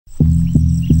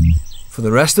For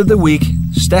the rest of the week,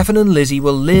 Stefan and Lizzie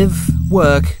will live,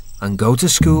 work and go to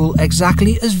school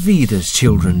exactly as Vida's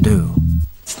children do.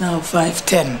 It's now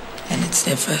 5:10 and it's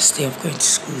their first day of going to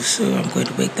school, so I'm going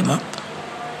to wake them up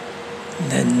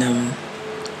and then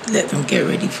let them get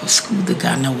ready for school the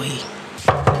Ghana way.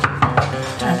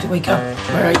 Time to wake up.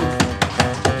 Where are you?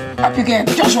 Up you get.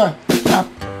 Joshua, up.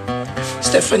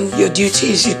 Stefan, your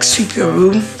duty is you sweep your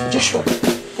room. Joshua,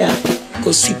 yeah,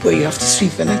 go sweep where you have to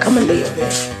sweep and then come and lay your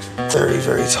bed. Very,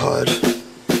 very tired.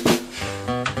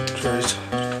 Very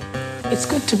tired. It's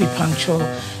good to be punctual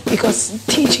because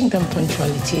teaching them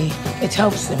punctuality, it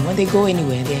helps them. When they go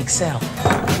anywhere, they excel.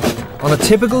 On a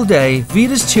typical day,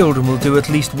 Vida's children will do at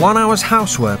least 1 hour's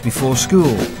housework before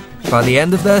school. By the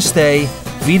end of their stay,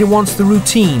 Vida wants the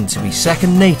routine to be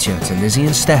second nature to Lizzie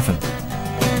and Stefan.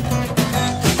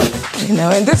 You know,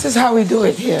 and this is how we do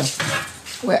it here.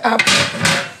 We're up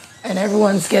and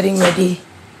everyone's getting ready.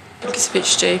 It's a bit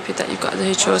stupid that you've got to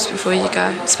do chores before you go,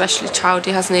 especially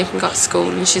Chowdy hasn't even got school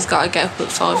and she's got to get up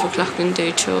at 5 o'clock and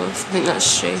do chores. I think that's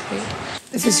stupid.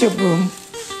 This is your broom.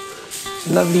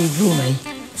 Lovely broom, eh?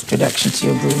 Introduction to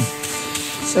your broom.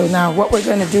 So now what we're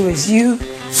going to do is you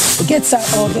gets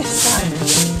out all this time.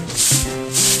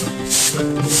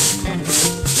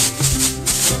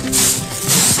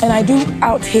 And I do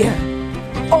out here,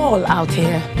 all out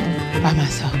here by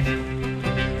myself.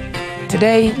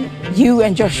 Today, you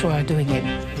and Joshua are doing it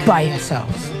by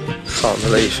yourselves. Can't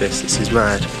believe this. This is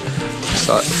mad. It's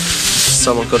like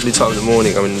some ungodly time in the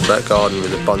morning. I'm in the back garden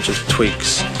with a bunch of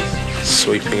twigs,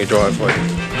 sweeping a driveway.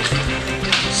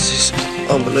 This is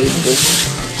unbelievable.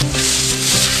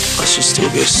 I should still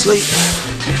be asleep.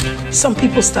 Some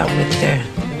people start with their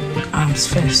arms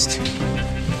first.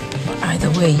 But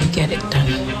either way, you get it done.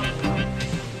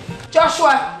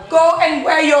 Joshua, go and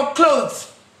wear your clothes.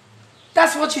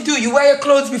 That's what you do. You wear your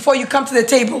clothes before you come to the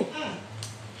table.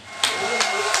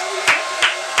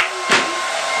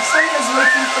 Sonia's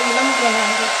waiting for you. Let me go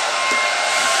around it.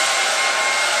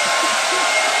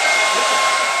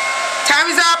 Time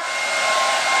is up.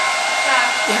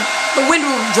 Yeah, the wind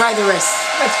will dry the rest.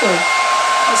 Let's go.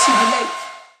 I'll see you late.